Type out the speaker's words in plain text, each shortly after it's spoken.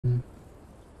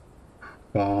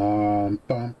Bum,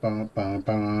 bum, bum, bum,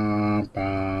 bum,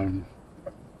 bum.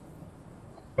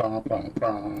 Bum, bum,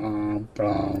 bum,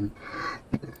 bum.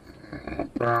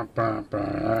 Bum, bum,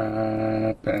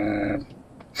 bum, bum.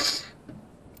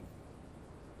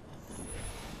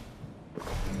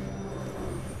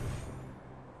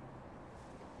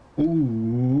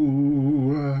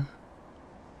 Ooh.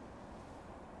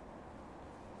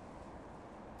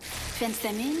 Fence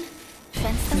them in,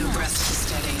 fence them No out. breath to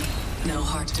steady, no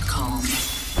heart to calm.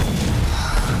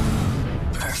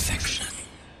 Perfection.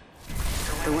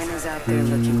 The winner's out there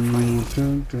looking for you.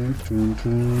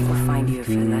 We'll find you if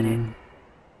you let it.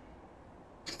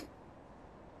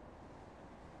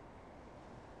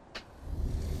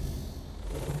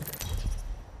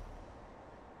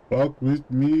 Walk with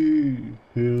me,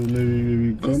 Hail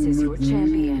Mary, come This is your with me.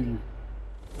 champion.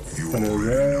 You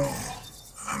already know.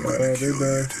 I'm gonna kill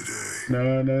you today. Na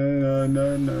na na na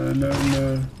na na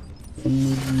na. Come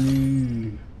with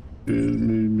me, Hail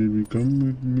Mary, baby, come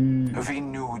with me. We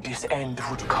knew this end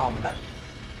would come.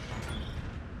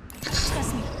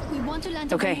 Trust me, we want to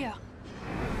land over Okay. here.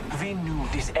 We knew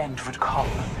this end would come.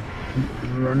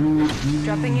 Run with me.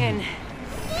 Dropping in.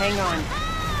 Hang on.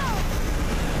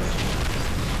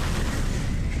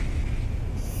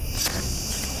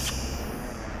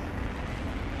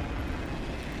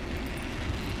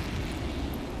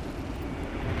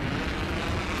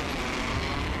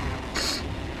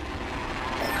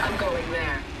 I'm going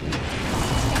there.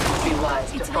 Be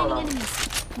wise to It's hiding follow. enemies.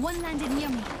 One landed near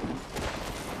me.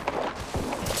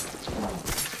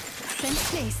 Fence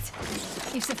placed.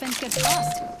 If the fence gets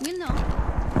crossed, we'll know.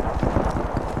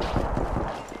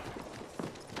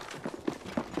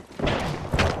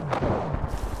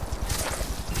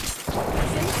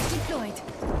 Fence deployed.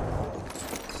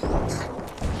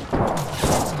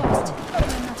 Fence crossed.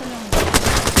 We're not alone.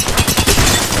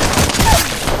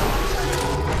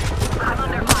 I'm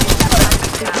under fire.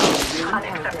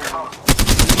 Unacceptable.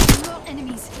 More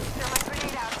enemies.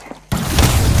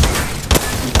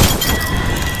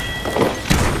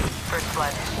 First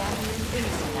blood.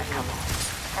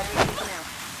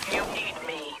 You need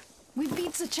me. We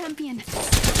beat the champion.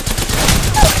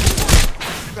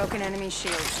 Broken enemy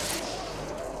shield.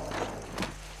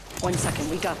 1 second,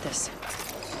 we got this.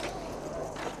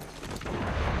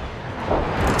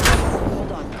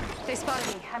 Hold on. They spotted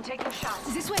me. I'm taking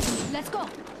shots. This way. Let's go.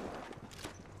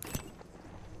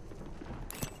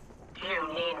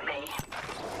 You need me.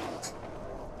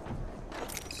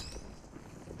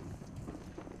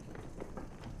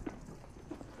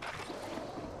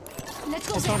 Let's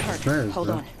go This there. won't hurt. Where is Hold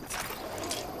that? on.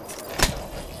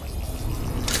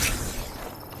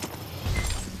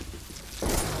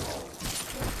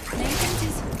 Main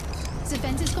fences. The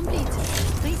fence is complete.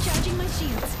 Recharging my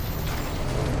shields.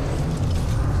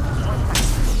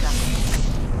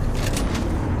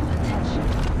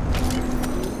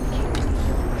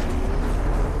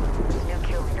 New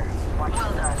kill leader. Well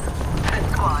done. This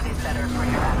squad is better for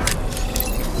your efforts.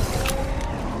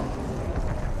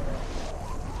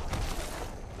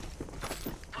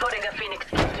 Putting a Phoenix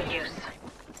kit to use.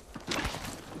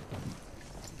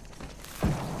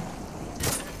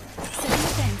 Setting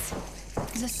the fence.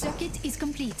 The circuit is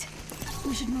complete.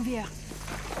 We should move here.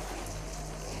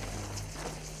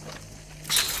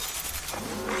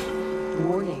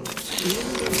 Warning. Shield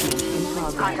engagement in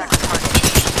progress. Contact with target.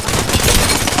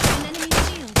 An enemy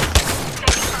shield.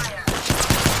 Take fire.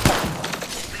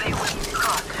 They will be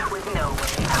caught with no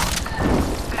way out.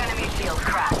 Enemy shield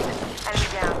cracked. Enemy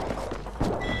down.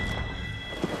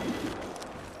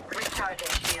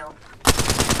 Recharging shield.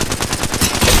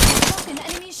 Broken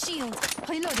enemy shield.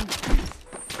 Reloading.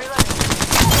 Reloading.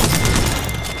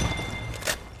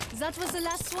 That was the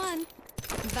last one.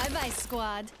 Bye-bye,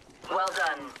 squad. Well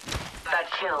done. That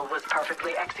kill was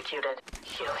perfectly executed.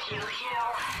 Heal, heal,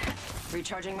 heal.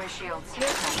 Recharging my shields.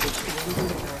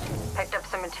 Picked up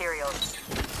some materials.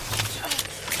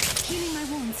 Healing my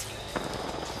wounds.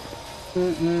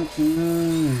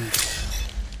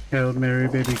 Hail Mary,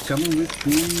 baby, come with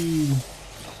me.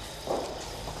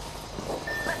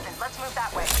 Listen, let's move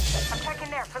that way. I'm checking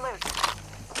there for loot.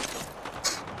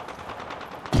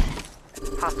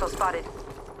 Hostile spotted.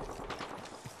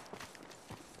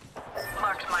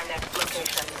 Marked my next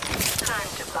location. Time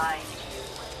to bind.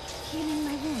 Healing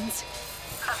my wounds.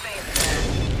 A phase there.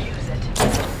 Use it.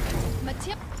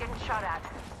 Matip. Getting shot at.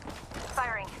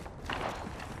 Firing.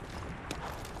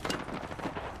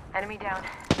 Enemy down.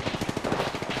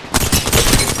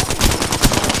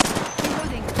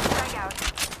 Reloading. Drag out.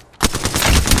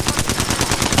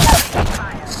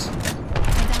 Fire. I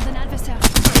downed an adversary.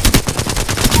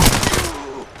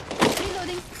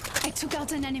 Reloading. I took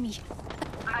out an enemy.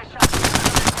 I shot.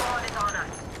 Another squad Eyes on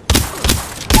us.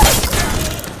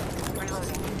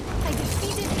 Reloading. I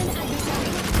defeated an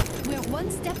adversary. We're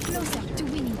one step closer to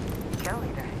winning. Kill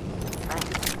leader.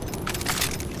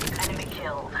 Nice. Enemy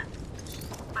killed.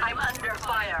 I'm under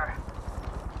fire.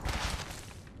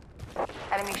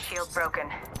 Enemy shield broken.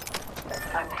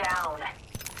 I'm down.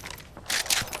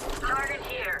 Target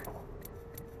here.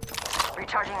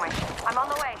 Recharging my shield. I'm on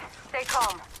the way. Stay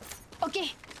calm.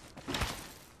 Okay.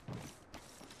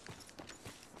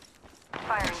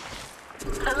 Firing.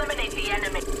 Eliminate the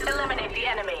enemy. Eliminate the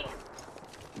enemy.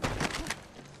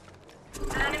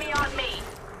 Enemy on me.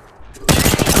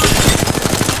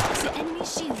 The enemy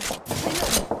shield.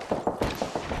 Reloading.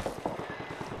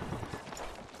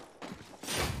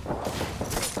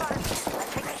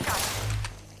 Take a shot.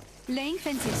 Laying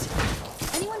fences.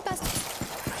 Anyone past?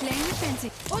 Laying the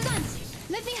fences. Hold on.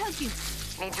 Let me help you.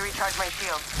 Need to recharge my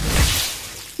shield.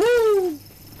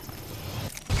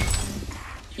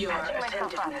 Your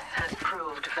attentiveness has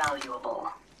proved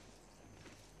valuable.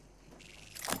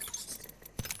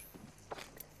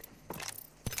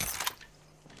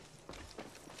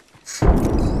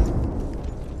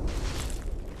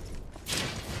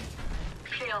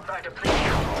 Shields are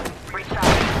depleted.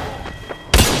 Recharge.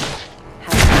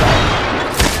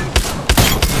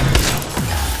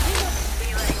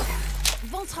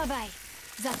 Bon travail.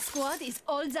 That squad is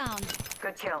all down.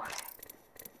 Good kill.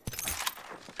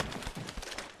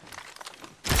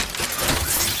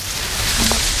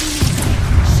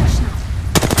 Shush now.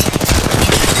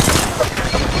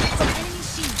 Enemy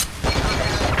shield.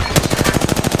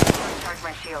 Recharge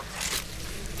my shield.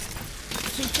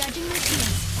 Recharging my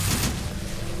shield.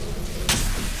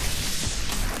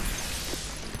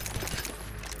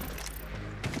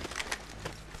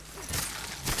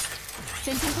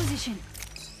 Fence in position.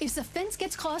 If the fence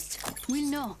gets crossed, we'll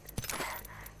know.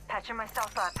 Patching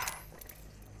myself up.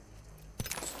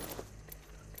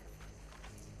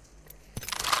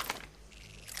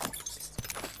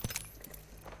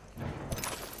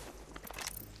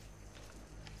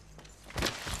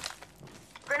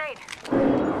 Grenade.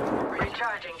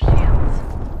 Recharging shields.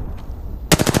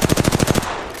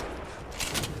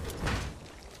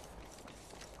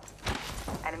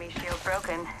 Enemy shield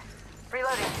broken.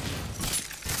 Reloading.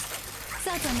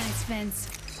 That's a nice fence.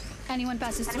 Anyone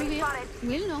passes through Enemy here, spotted.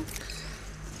 we'll know.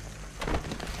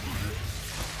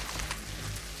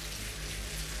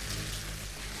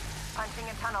 Punching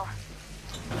a tunnel.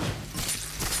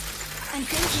 I'm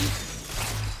thinking.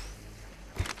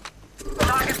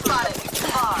 Target spotted.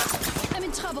 Far. I'm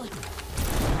in trouble.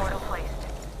 Portal placed.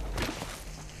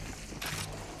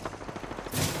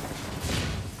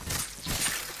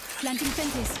 Planting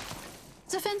fences.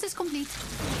 The fence is complete.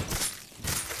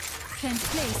 Fence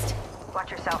placed.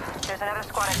 Watch yourself. There's another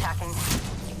squad attacking.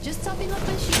 Just topping up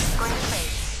my shield. Going to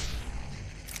space.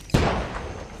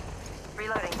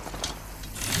 Reloading.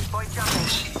 Boy jumping.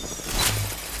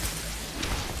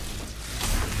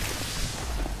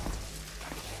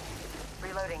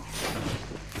 Reloading.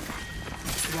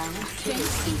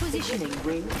 Fence in position.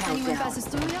 Anyone passes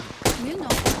through here, we'll know.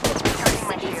 Recharging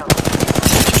my shield.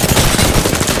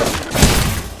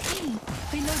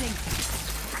 Reloading.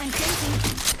 I'm placing.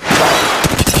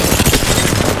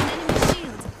 An enemy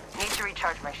shield. Need to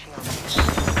recharge my shield.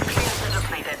 Shields are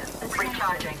depleted.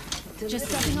 Recharging.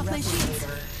 Just topping up my shields.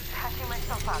 Patching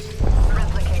myself up.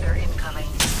 Replicator incoming.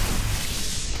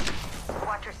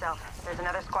 Watch yourself. There's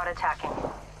another squad attacking.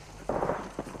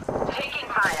 Taking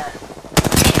fire.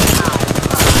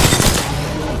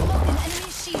 An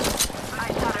enemy shield. I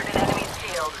shattered an enemy's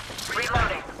shield.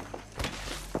 Reloading.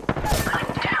 I'm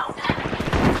down.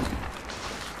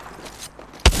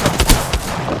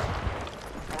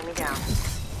 Enemy down.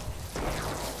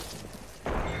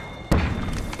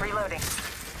 Reloading.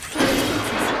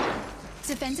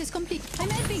 The fence is complete. I'm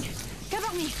helping.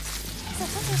 Cover me.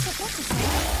 That's what we're supposed to say.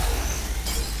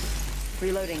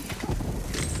 Reloading.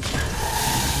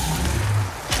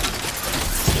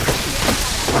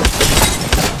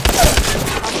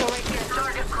 Also right here.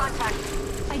 Target contact.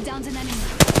 I downed an enemy.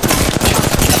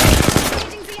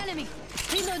 Engaging the enemy.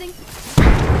 Reloading.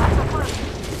 Also close.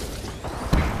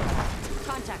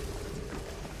 Contact.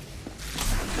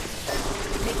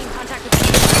 Making contact with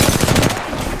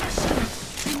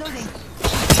Reloading.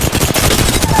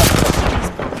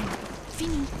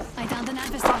 Fini. I downed an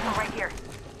adversary. also right here.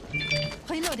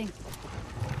 Reloading.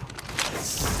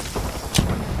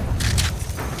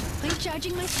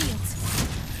 Recharging my shields.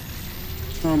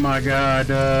 Oh my god,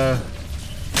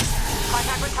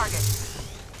 Contact with target.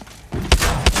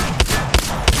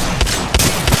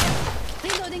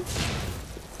 Reloading.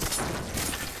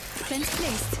 Fence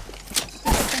placed. If the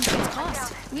fence gets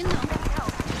crossed, we'll know.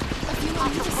 A few more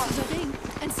meters to the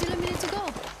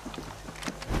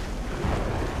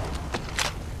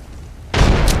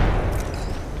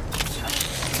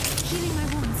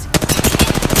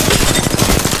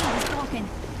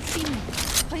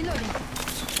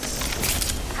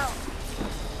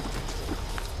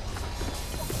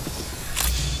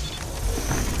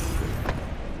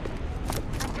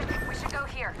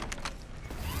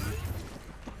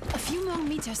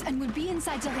meters and we'll be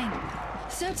inside the ring.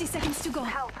 30 seconds to go.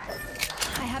 Help.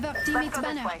 I have our Let's teammate's go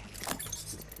this banner. way.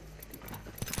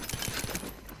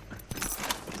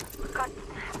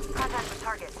 Contact with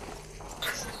target.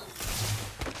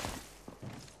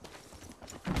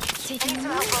 Taking I need a some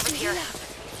moment help over to here. heal up.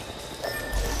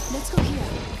 Let's go here.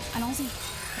 Allons-y.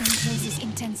 Ring closes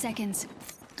in 10 seconds.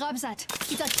 Grab that.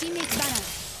 It's our teammate's banner.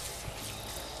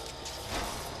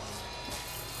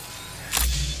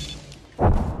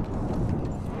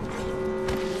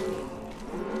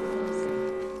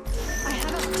 I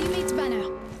have our teammate's banner.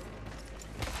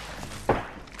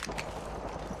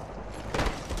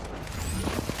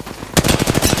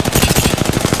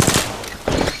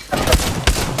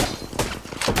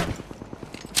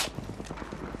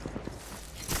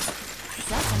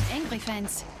 That's an angry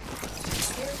fence.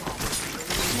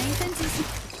 Playing fences.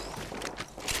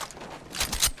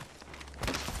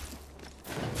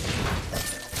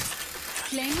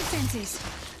 Playing with fences.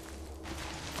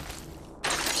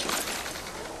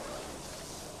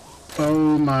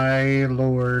 Oh my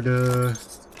lord. I'm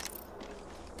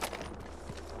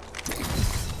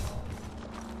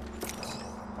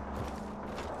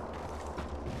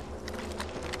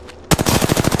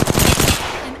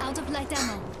out of light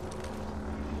ammo.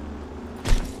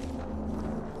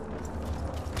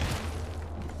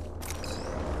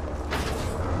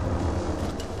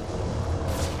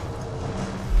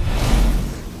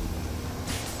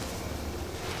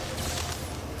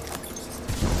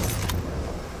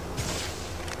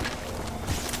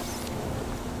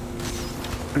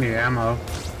 I need ammo.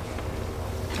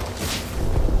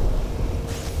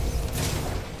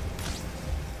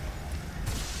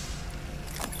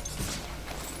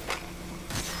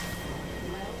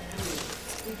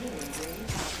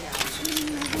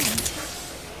 Cleaning my wounds.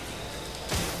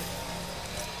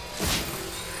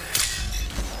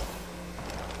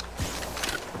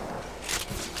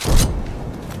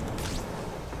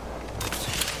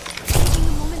 Taking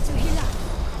a moment to heal up.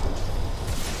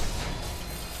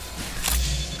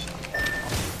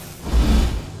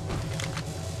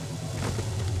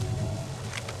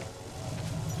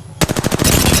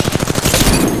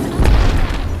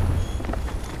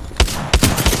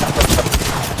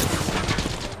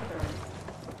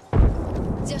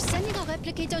 They're sending a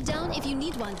replicator down if you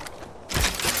need one.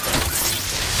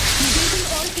 Engaging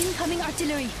all incoming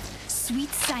artillery. Sweet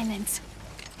silence.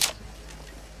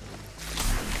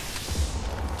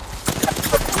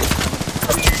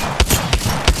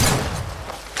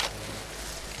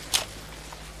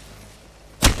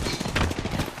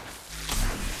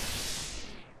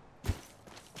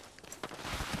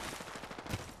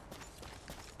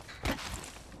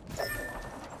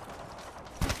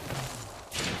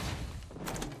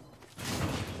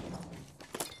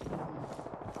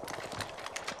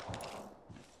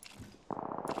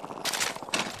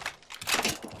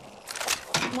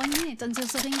 One minute until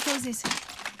the ring closes.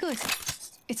 Good.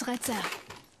 It's right there.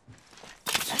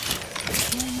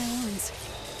 Healing my wounds.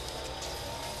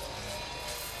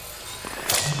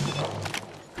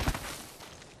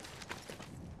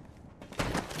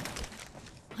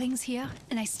 Ring's here,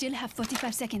 and I still have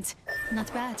 45 seconds.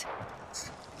 Not bad.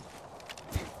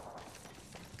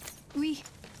 Oui.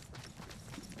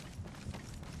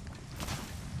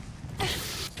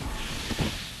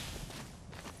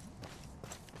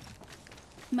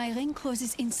 My ring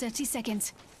closes in 30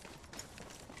 seconds.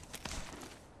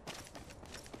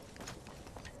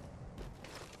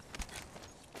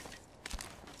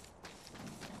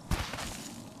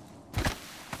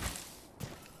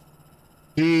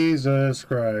 Jesus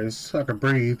Christ. I can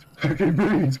breathe. I can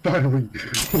breathe, finally.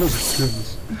 Oh my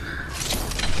goodness.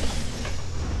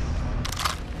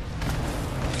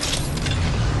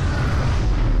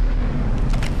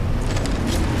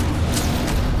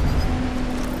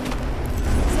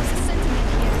 There's a sentinel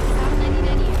here. R99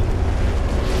 here.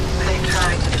 They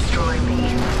tried to destroy me,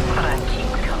 but I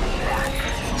keep coming back.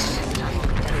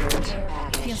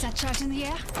 Feel that charge in the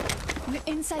air? We're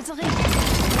inside the ring.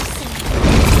 We're safe.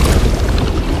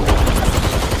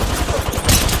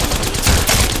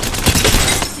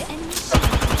 The enemy shot.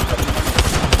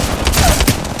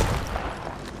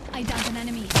 I downed an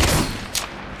enemy.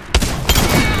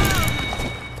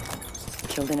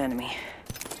 Killed an enemy.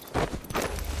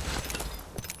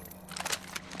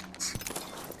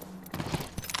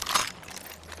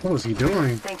 What was he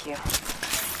doing? Thank you.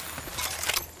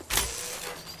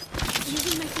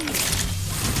 Using my fingers.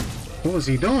 What was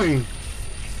he doing?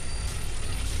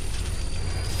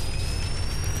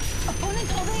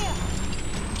 Opponent over here.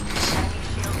 Enemy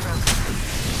shield broken.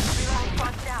 Reload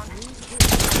squad's down.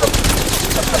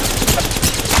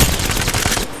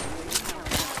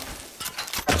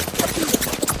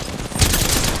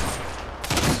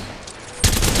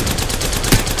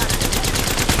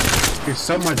 It's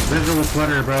so much visual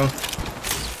clutter, bro.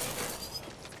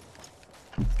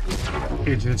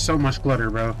 It's just so much clutter,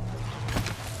 bro.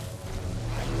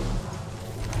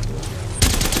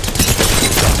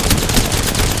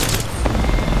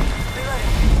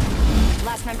 Reloading.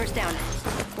 Last member's down.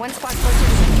 One squad closer.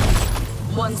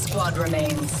 One squad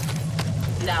remains.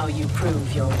 Now you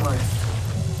prove your worth.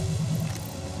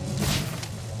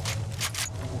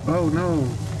 Oh no.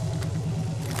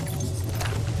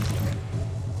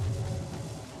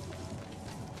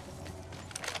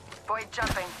 Void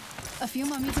jumping. A few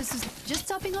more meters is just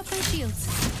topping off my shields.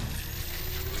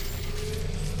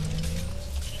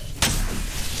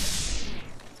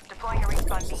 Deploying a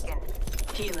respawn beacon.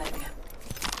 Healing.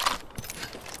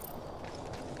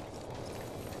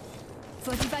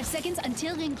 45 seconds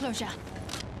until ring closure.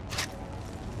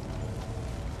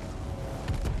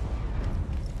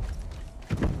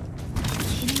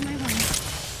 Healing my wounds.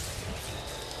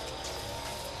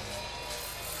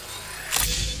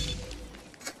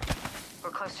 We're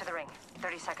close to the ring.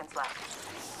 30 seconds left.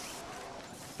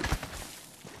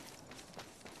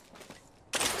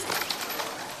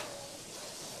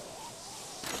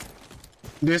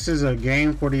 This is a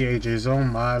game for the ages. Oh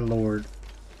my lord.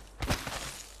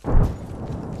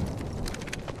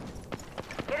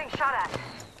 Getting shot at.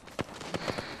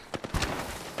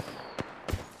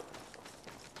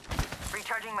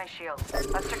 Recharging my shield.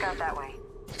 Let's check out that way.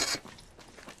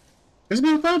 It's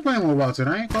been fun playing with Wattson,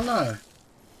 I ain't gonna lie.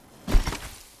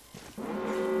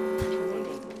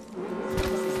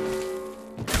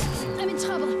 I'm in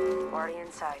trouble. Already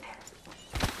inside.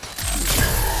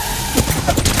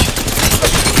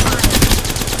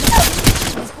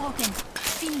 It's broken.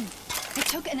 Fini. I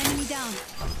took an enemy down.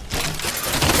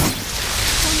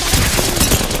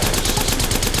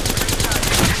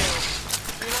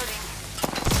 Reloading.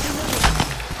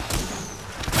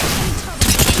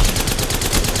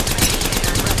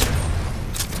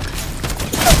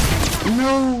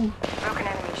 No! Broken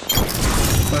enemy shield.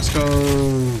 Let's go.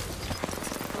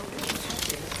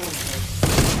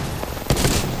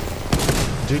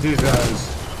 GG guys.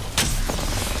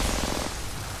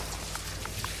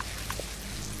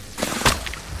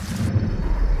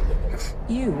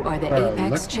 You are the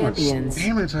Apex champions.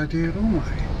 Damage I did. Oh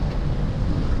my.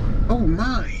 Oh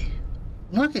my.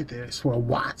 Look at this. Well,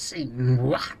 Wattson.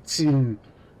 Wattson.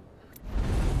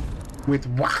 With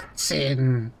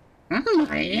Wattson. Oh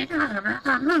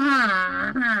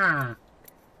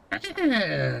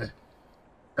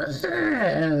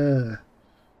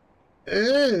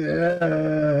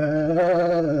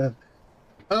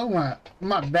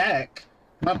my back.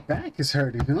 My back is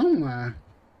hurting. Oh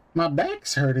my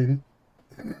back's hurting.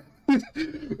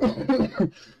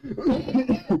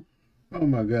 Oh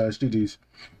my gosh, GG's.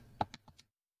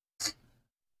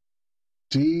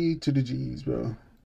 G to the G's, bro.